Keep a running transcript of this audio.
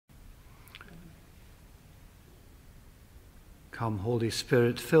Come, Holy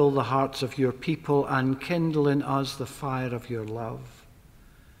Spirit, fill the hearts of your people and kindle in us the fire of your love.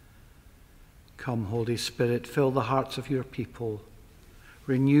 Come, Holy Spirit, fill the hearts of your people.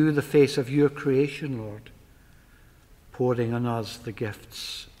 Renew the face of your creation, Lord, pouring on us the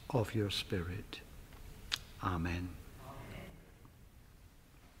gifts of your Spirit. Amen.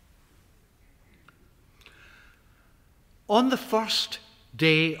 On the first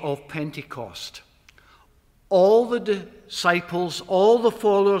day of Pentecost, all the disciples, all the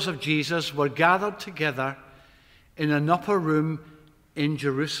followers of Jesus were gathered together in an upper room in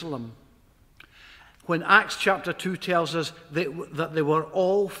Jerusalem. When Acts chapter 2 tells us that they were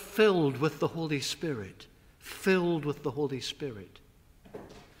all filled with the Holy Spirit. Filled with the Holy Spirit.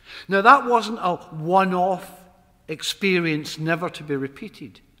 Now that wasn't a one-off experience never to be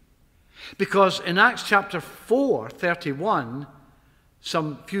repeated. Because in Acts chapter 4:31,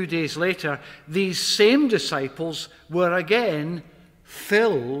 some few days later, these same disciples were again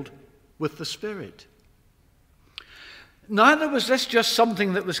filled with the Spirit. Neither was this just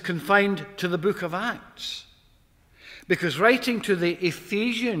something that was confined to the book of Acts. Because writing to the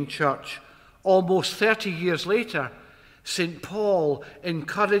Ephesian church almost 30 years later, St. Paul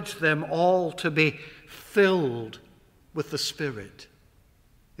encouraged them all to be filled with the Spirit.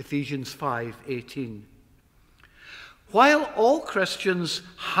 Ephesians 5:18. While all Christians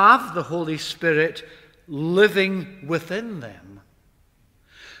have the Holy Spirit living within them,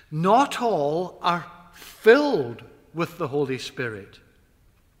 not all are filled with the Holy Spirit.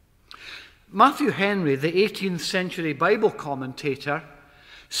 Matthew Henry, the 18th century Bible commentator,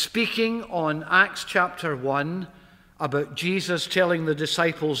 speaking on Acts chapter 1 about Jesus telling the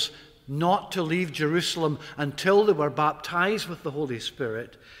disciples not to leave Jerusalem until they were baptized with the Holy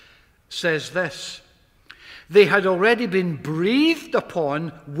Spirit, says this: they had already been breathed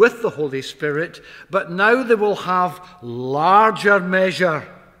upon with the Holy Spirit, but now they will have larger measure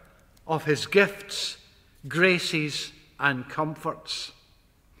of his gifts, graces, and comforts.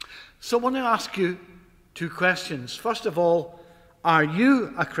 So I want to ask you two questions. First of all, are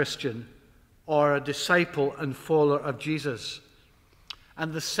you a Christian or a disciple and follower of Jesus?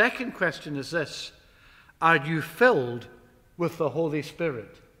 And the second question is this: are you filled with the Holy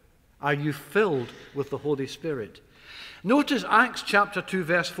Spirit? Are you filled with the Holy Spirit? Notice Acts chapter 2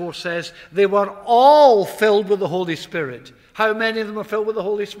 verse 4 says they were all filled with the Holy Spirit. How many of them were filled with the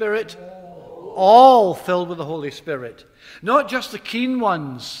Holy Spirit? All filled with the Holy Spirit. Not just the keen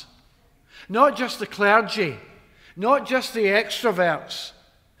ones. Not just the clergy. Not just the extroverts.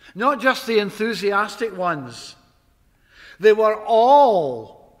 Not just the enthusiastic ones. They were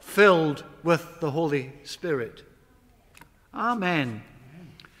all filled with the Holy Spirit. Amen.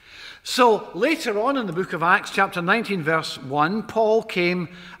 So later on in the book of Acts, chapter 19, verse 1, Paul came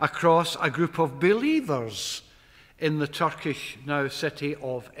across a group of believers in the Turkish now city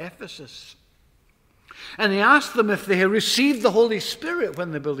of Ephesus. And he asked them if they had received the Holy Spirit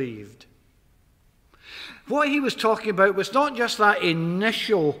when they believed. What he was talking about was not just that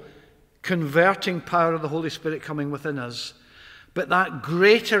initial converting power of the Holy Spirit coming within us, but that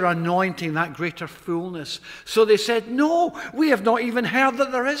greater anointing, that greater fullness. So they said, no, we have not even heard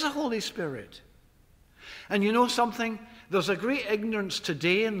that there is a Holy Spirit. And you know something? There's a great ignorance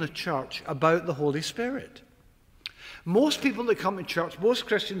today in the church about the Holy Spirit. Most people that come to church, most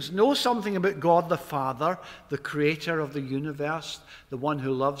Christians, know something about God the Father, the creator of the universe, the one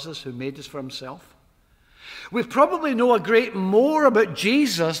who loves us, who made us for himself. We probably know a great more about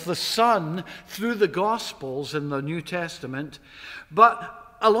Jesus, the Son, through the Gospels in the New Testament,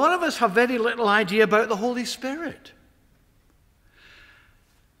 but a lot of us have very little idea about the Holy Spirit.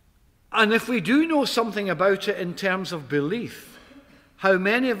 And if we do know something about it in terms of belief, how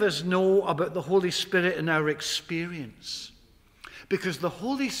many of us know about the Holy Spirit in our experience? Because the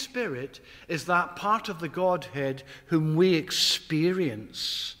Holy Spirit is that part of the Godhead whom we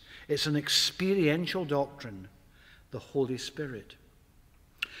experience. It's an experiential doctrine, the Holy Spirit.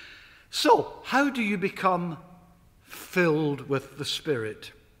 So, how do you become filled with the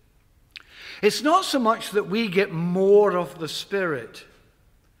Spirit? It's not so much that we get more of the Spirit.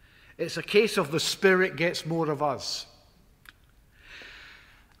 It's a case of the Spirit gets more of us.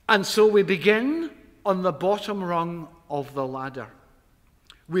 And so we begin on the bottom rung of the ladder.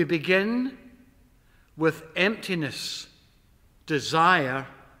 We begin with emptiness, desire,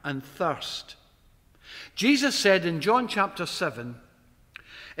 and thirst. Jesus said in John chapter 7,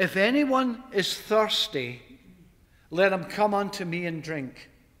 if anyone is thirsty, let him come unto me and drink.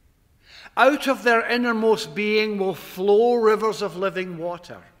 Out of their innermost being will flow rivers of living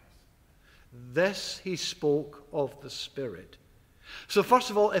water. This he spoke of the Spirit. So first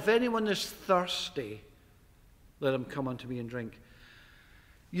of all, if anyone is thirsty, let him come unto me and drink.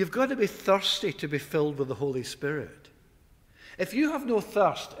 You've got to be thirsty to be filled with the Holy Spirit. If you have no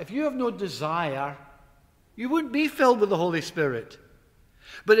thirst, if you have no desire, you wouldn't be filled with the Holy Spirit.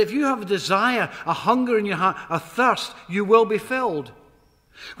 But if you have a desire, a hunger in your heart, a thirst, you will be filled.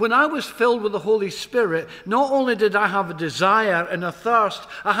 When I was filled with the Holy Spirit, not only did I have a desire and a thirst,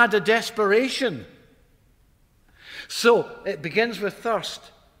 I had a desperation. So it begins with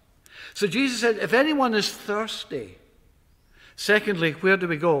thirst. So Jesus said, if anyone is thirsty, secondly, where do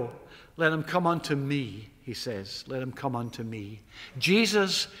we go? Let him come unto me, he says. Let him come unto me.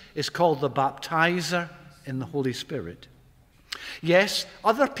 Jesus is called the baptizer in the Holy Spirit. Yes,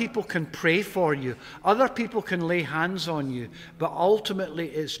 other people can pray for you. Other people can lay hands on you. But ultimately,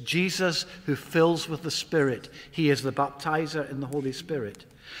 it's Jesus who fills with the Spirit. He is the baptizer in the Holy Spirit.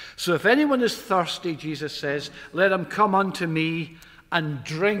 So if anyone is thirsty, Jesus says, let him come unto me and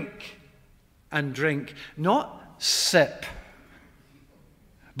drink. And drink. Not sip,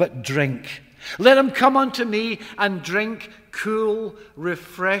 but drink. Let him come unto me and drink cool,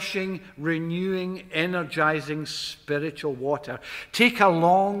 refreshing, renewing, energizing spiritual water. Take a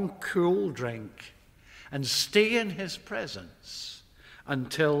long, cool drink and stay in his presence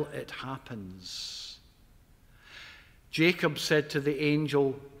until it happens. Jacob said to the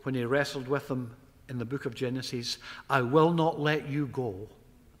angel when he wrestled with him in the book of Genesis, I will not let you go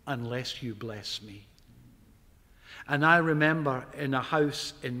unless you bless me. And I remember in a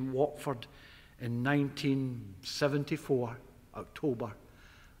house in Watford in 1974, October,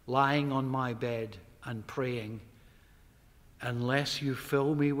 lying on my bed and praying, unless you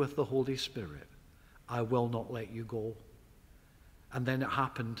fill me with the Holy Spirit, I will not let you go. And then it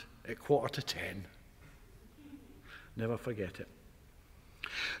happened at 9:45. Never forget it.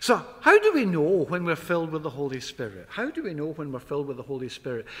 So how do we know when we're filled with the Holy Spirit? How do we know when we're filled with the Holy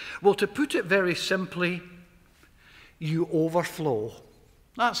Spirit? Well, to put it very simply, you overflow.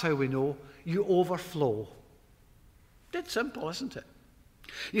 That's how we know. You overflow. Dead simple, isn't it?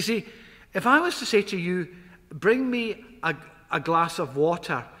 You see, if I was to say to you, bring me a glass of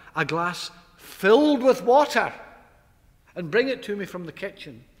water, a glass filled with water, and bring it to me from the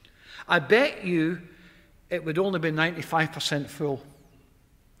kitchen, I bet you it would only be 95% full.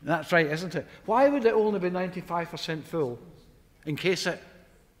 That's right, isn't it? Why would it only be 95% full? In case it...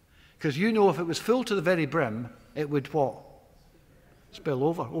 Because you know if it was full to the very brim, it would what? Spill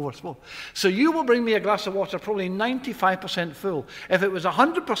over, overflow. So you will bring me a glass of water probably 95% full. If it was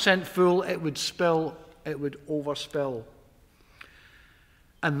 100% full, it would spill, it would overspill.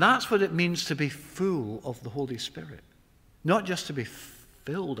 And that's what it means to be full of the Holy Spirit. Not just to be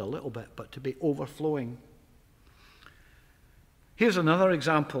filled a little bit, but to be overflowing. Here's another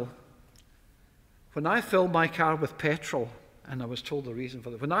example. When I fill my car with petrol, and I was told the reason for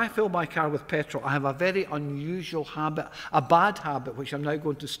that. When I fill my car with petrol, I have a very unusual habit, a bad habit, which I'm now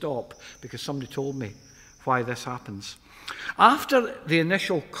going to stop because somebody told me why this happens. After the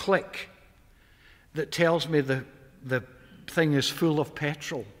initial click that tells me the thing is full of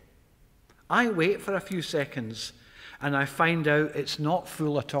petrol, I wait for a few seconds and I find out it's not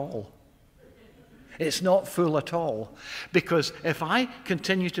full at all. It's not full at all. Because if I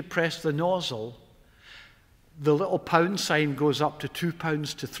continue to press the nozzle, the little pound sign goes up to £2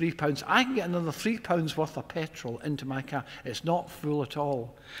 to £3. I can get another £3 worth of petrol into my car. It's not full at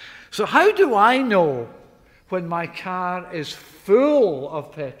all. So how do I know when my car is full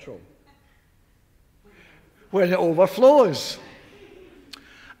of petrol? When it overflows.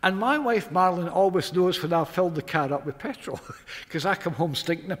 And my wife Marlon always knows when I've filled the car up with petrol, because I come home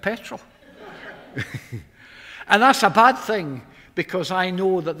stinking of petrol. And that's a bad thing, because I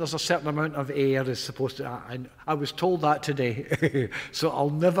know that there's a certain amount of air is supposed to... I was told that today, so I'll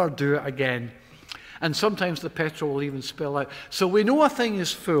never do it again. And sometimes the petrol will even spill out. So we know a thing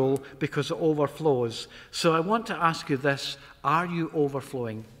is full because it overflows. So I want to ask you this: are you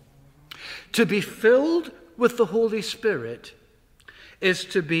overflowing? To be filled with the Holy Spirit is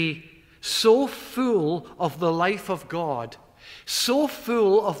to be so full of the life of God, so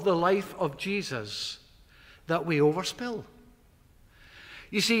full of the life of Jesus, that we overspill.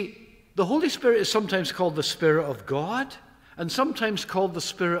 You see, the Holy Spirit is sometimes called the Spirit of God and sometimes called the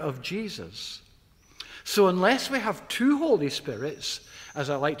Spirit of Jesus. So unless we have two Holy Spirits, as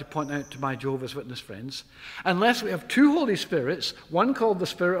I like to point out to my Jehovah's Witness friends, unless we have two Holy Spirits, one called the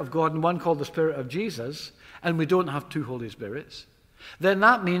Spirit of God and one called the Spirit of Jesus, and we don't have two Holy Spirits, then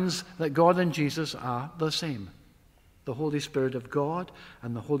that means that God and Jesus are the same. The Holy Spirit of God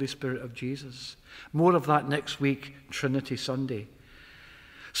and the Holy Spirit of Jesus. More of that next week, Trinity Sunday.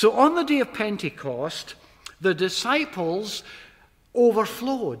 So on the day of Pentecost, the disciples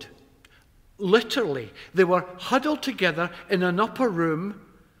overflowed. literally, they were huddled together in an upper room,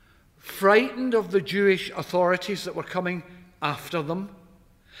 frightened of the Jewish authorities that were coming after them.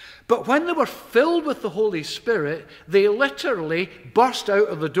 But when they were filled with the Holy Spirit, they literally burst out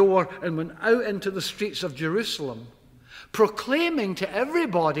of the door and went out into the streets of Jerusalem, proclaiming to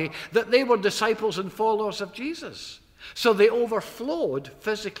everybody that they were disciples and followers of Jesus. So they overflowed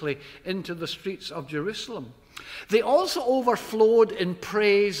physically into the streets of Jerusalem. They also overflowed in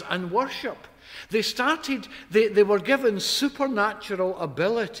praise and worship. They were given supernatural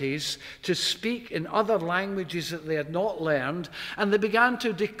abilities to speak in other languages that they had not learned, and they began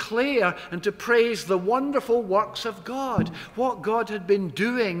to declare and to praise the wonderful works of God, what God had been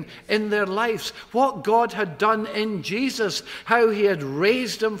doing in their lives, what God had done in Jesus, how he had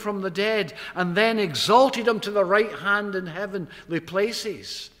raised him from the dead and then exalted him to the right hand in heavenly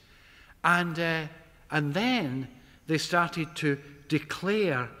places. And then they started to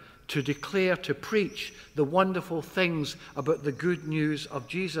declare, to preach the wonderful things about the good news of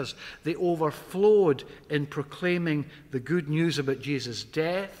Jesus. They overflowed in proclaiming the good news about Jesus'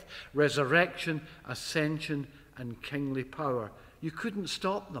 death, resurrection, ascension, and kingly power. You couldn't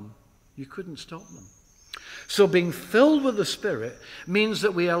stop them. You couldn't stop them. So being filled with the Spirit means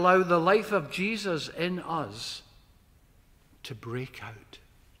that we allow the life of Jesus in us to break out,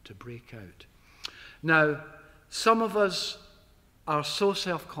 Now, some of us are so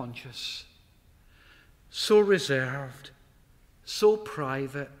self-conscious, so reserved, so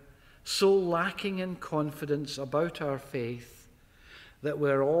private, so lacking in confidence about our faith that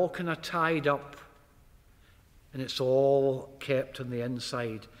we're all kind of tied up and it's all kept on the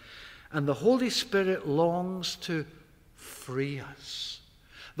inside. And the Holy Spirit longs to free us.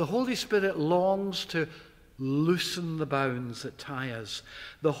 The Holy Spirit longs to loosen the bounds that tie us.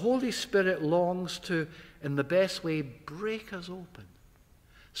 The Holy Spirit longs to, in the best way, break us open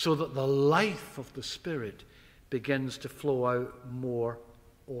so that the life of the Spirit begins to flow out more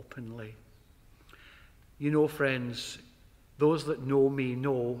openly. You know, friends, those that know me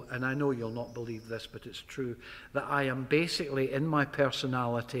know, and I know you'll not believe this, but it's true, that I am basically, in my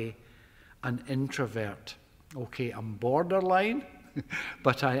personality, an introvert. Okay, I'm borderline,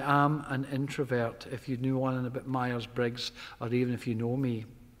 but I am an introvert, if you knew one about Myers-Briggs, or even if you know me.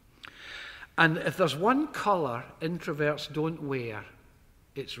 And if there's one colour introverts don't wear,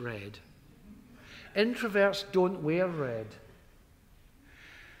 it's red. Introverts don't wear red.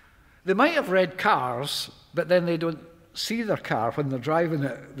 They might have red cars, but then they don't see their car when they're driving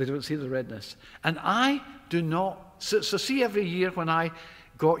it. They don't see the redness. And I do not. So see, every year when I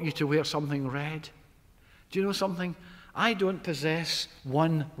got you to wear something red, do you know something? I don't possess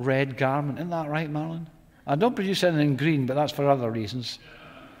one red garment. Isn't that right, Marlon? I don't produce anything in green, but that's for other reasons.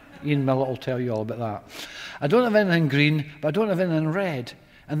 Ian Meredith will tell you all about that. I don't have anything green, but I don't have anything red.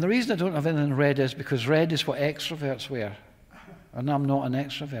 And the reason I don't have anything red is because red is what extroverts wear. And I'm not an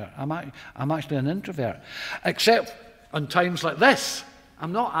extrovert. I'm actually an introvert. Except on times like this.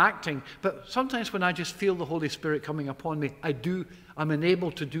 I'm not acting, but sometimes when I just feel the Holy Spirit coming upon me, I'm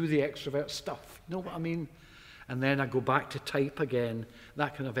enabled to do the extrovert stuff. You know what I mean? And then I go back to type again,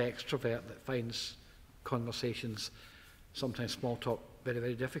 that kind of extrovert that finds conversations, sometimes small talk, very,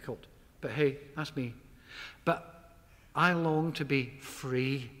 very difficult. But hey, that's me. But I long to be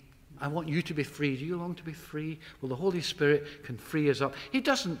free. I want you to be free. Do you long to be free? Well, the Holy Spirit can free us up. He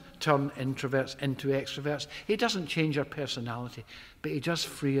doesn't turn introverts into extroverts. He doesn't change our personality, but he does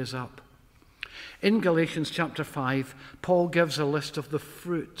free us up. In Galatians chapter 5, Paul gives a list of the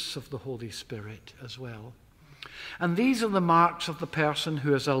fruits of the Holy Spirit as well. And these are the marks of the person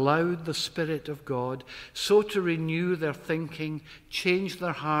who has allowed the Spirit of God so to renew their thinking, change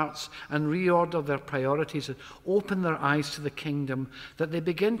their hearts, and reorder their priorities, and open their eyes to the kingdom, that they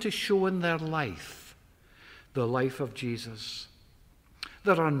begin to show in their life the life of Jesus.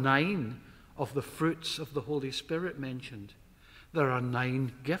 There are 9 of the fruits of the Holy Spirit mentioned. There are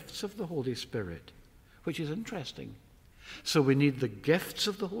 9 gifts of the Holy Spirit, which is interesting. So we need the gifts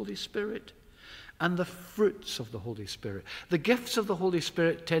of the Holy Spirit and the fruits of the Holy Spirit. The gifts of the Holy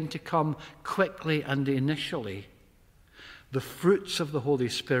Spirit tend to come quickly and initially. The fruits of the Holy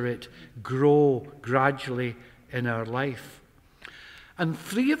Spirit grow gradually in our life. And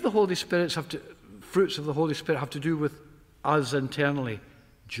 3 of the Holy Spirit's fruits of the Holy Spirit have to do with us internally.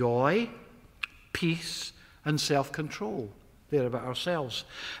 Joy, peace, and self-control. They're about ourselves.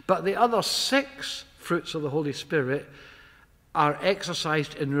 But the other 6 fruits of the Holy Spirit are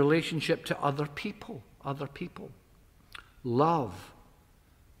exercised in relationship to other people. Love,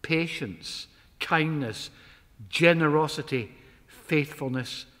 patience, kindness, generosity,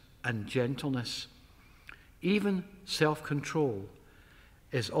 faithfulness, and gentleness. Even self-control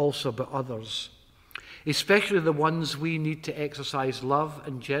is also about others, especially the ones we need to exercise love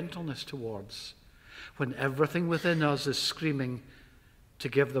and gentleness towards, when everything within us is screaming to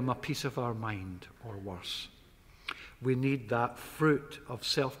give them a piece of our mind or worse. We need that fruit of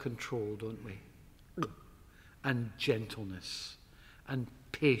self-control, don't we? And gentleness and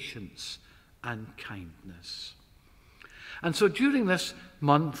patience and kindness. And so during this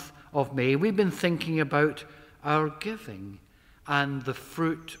month of May, we've been thinking about our giving and the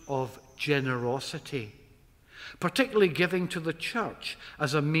fruit of generosity, particularly giving to the church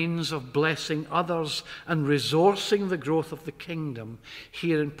as a means of blessing others and resourcing the growth of the kingdom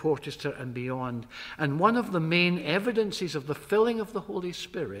here in Portchester and beyond. And one of the main evidences of the filling of the Holy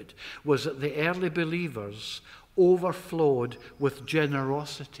Spirit was that the early believers overflowed with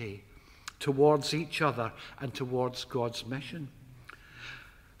generosity towards each other and towards God's mission.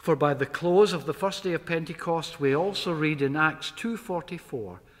 For by the close of the first day of Pentecost, we also read in Acts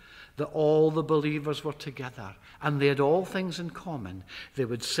 2:44 that all the believers were together and they had all things in common. They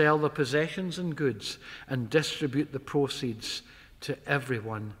would sell their possessions and goods and distribute the proceeds to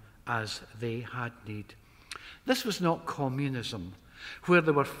everyone as they had need. This was not communism, where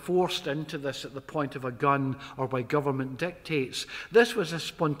they were forced into this at the point of a gun or by government dictates. This was a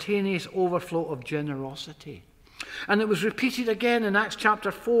spontaneous overflow of generosity. And it was repeated again in Acts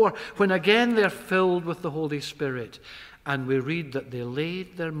chapter 4, when again they're filled with the Holy Spirit. And we read that they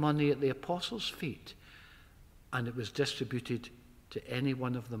laid their money at the apostles' feet, and it was distributed to any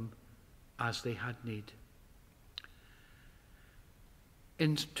one of them as they had need.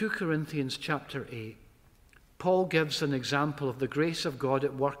 In 2 Corinthians chapter 8, Paul gives an example of the grace of God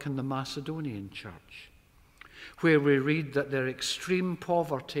at work in the Macedonian church, where we read that their extreme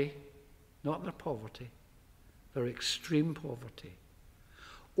poverty, not their poverty, their extreme poverty,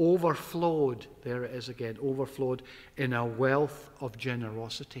 overflowed, there it is again, overflowed in a wealth of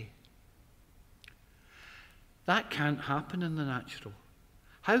generosity. That can't happen in the natural.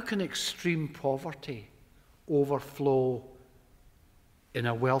 How can extreme poverty overflow in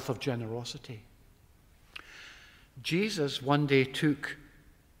a wealth of generosity? Jesus one day took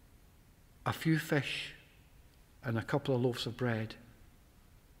a few fish and a couple of loaves of bread.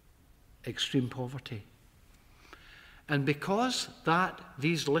 Extreme poverty. And because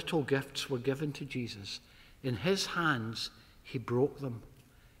these little gifts were given to Jesus, in his hands he broke them,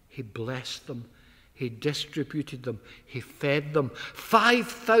 he blessed them, he distributed them, he fed them.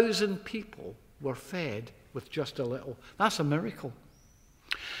 5,000 people were fed with just a little. That's a miracle.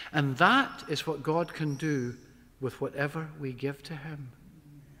 And that is what God can do with whatever we give to him.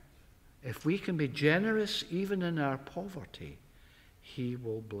 If we can be generous even in our poverty, he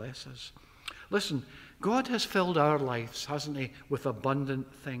will bless us. Listen, God has filled our lives, hasn't he, with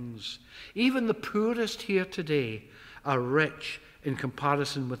abundant things. Even the poorest here today are rich in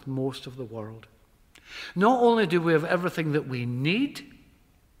comparison with most of the world. Not only do we have everything that we need,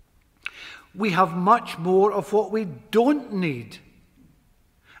 we have much more of what we don't need.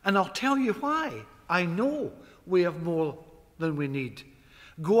 And I'll tell you why. I know we have more than we need.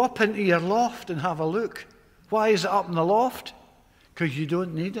 Go up into your loft and have a look. Why is it up in the loft? Because you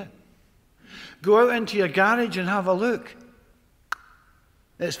don't need it. Go out into your garage and have a look.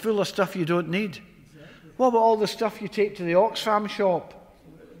 It's full of stuff you don't need. What about all the stuff you take to the Oxfam shop?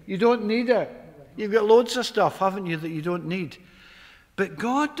 You don't need it. You've got loads of stuff, haven't you, that you don't need. But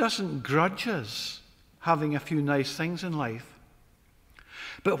God doesn't grudge us having a few nice things in life.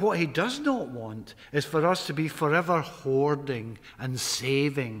 But what he does not want is for us to be forever hoarding and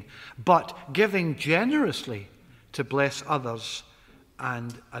saving, but giving generously to bless others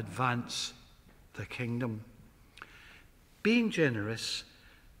and advance the kingdom. Being generous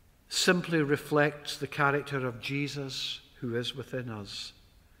simply reflects the character of Jesus who is within us.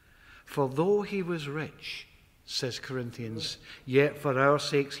 For though he was rich, says Corinthians, yet for our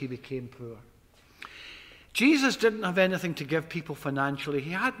sakes he became poor. Jesus didn't have anything to give people financially.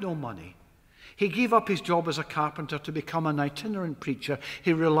 He had no money. He gave up his job as a carpenter to become an itinerant preacher.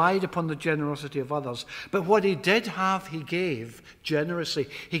 He relied upon the generosity of others. But what he did have, he gave generously.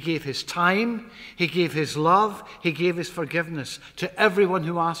 He gave his time, he gave his love, he gave his forgiveness to everyone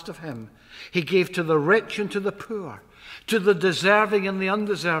who asked of him. He gave to the rich and to the poor, to the deserving and the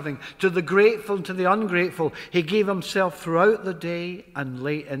undeserving, to the grateful and to the ungrateful. He gave himself throughout the day and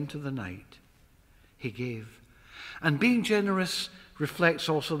late into the night. He gave. And being generous reflects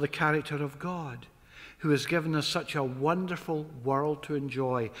also the character of God, who has given us such a wonderful world to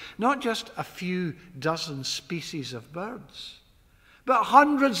enjoy. Not just a few dozen species of birds, but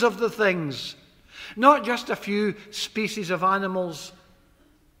hundreds of the things. Not just a few species of animals,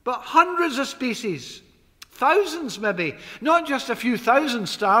 but hundreds of species. thousands maybe. Not just a few thousand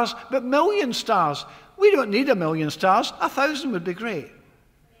stars, but million stars. We don't need 1,000,000 stars. 1,000 would be great.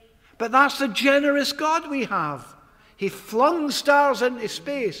 But that's the generous God we have. He flung stars into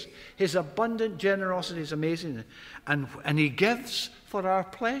space. His abundant generosity is amazing. And he gives for our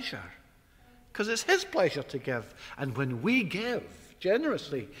pleasure. Because it's his pleasure to give. And when we give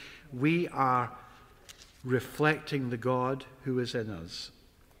generously, we are reflecting the God who is in us.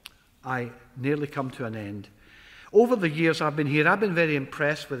 I nearly come to an end. Over the years I've been here, I've been very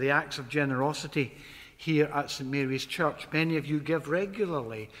impressed with the acts of generosity here at St. Mary's Church. Many of you give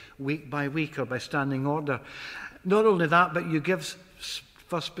regularly, week by week or by standing order. Not only that, but you give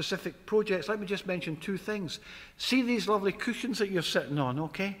for specific projects. Let me just mention 2 things. See these lovely cushions that you're sitting on,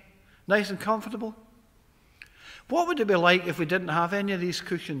 okay? Nice and comfortable. What would it be like if we didn't have any of these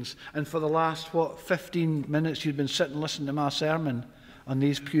cushions and for the last, 15 minutes you'd been sitting listening to my sermon on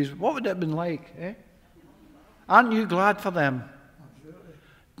these pews? What would it have been like, eh? Aren't you glad for them?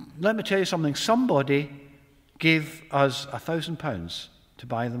 Let me tell you something. Somebody gave us £1,000 to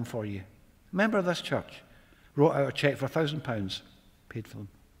buy them for you. A member of this church wrote out a cheque for £1,000, paid for them.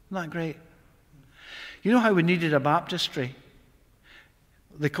 Isn't that great? You know how we needed a baptistry?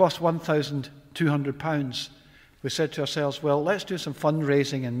 They cost £1,200. We said to ourselves, well, let's do some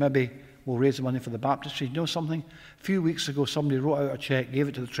fundraising and maybe we'll raise the money for the baptistry. You know something? A few weeks ago, somebody wrote out a cheque, gave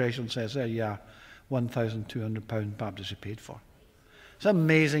it to the treasurer and says, there you are, £1,200 baptistry paid for. It's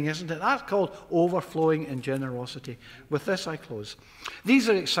amazing, isn't it? That's called overflowing in generosity. With this, I close. These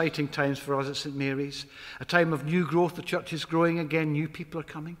are exciting times for us at St. Mary's. A time of new growth. The church is growing again. New people are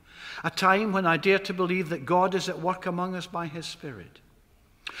coming. A time when I dare to believe that God is at work among us by his Spirit.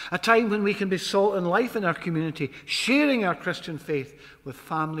 A time when we can be salt and life in our community, sharing our Christian faith with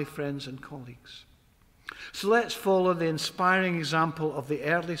family, friends, and colleagues. So let's follow the inspiring example of the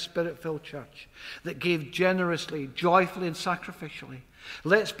early Spirit-filled church that gave generously, joyfully, and sacrificially.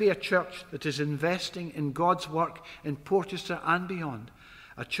 Let's be a church that is investing in God's work in Portchester and beyond.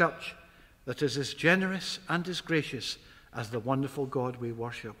 A church that is as generous and as gracious as the wonderful God we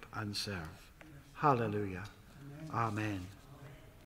worship and serve. Hallelujah. Amen.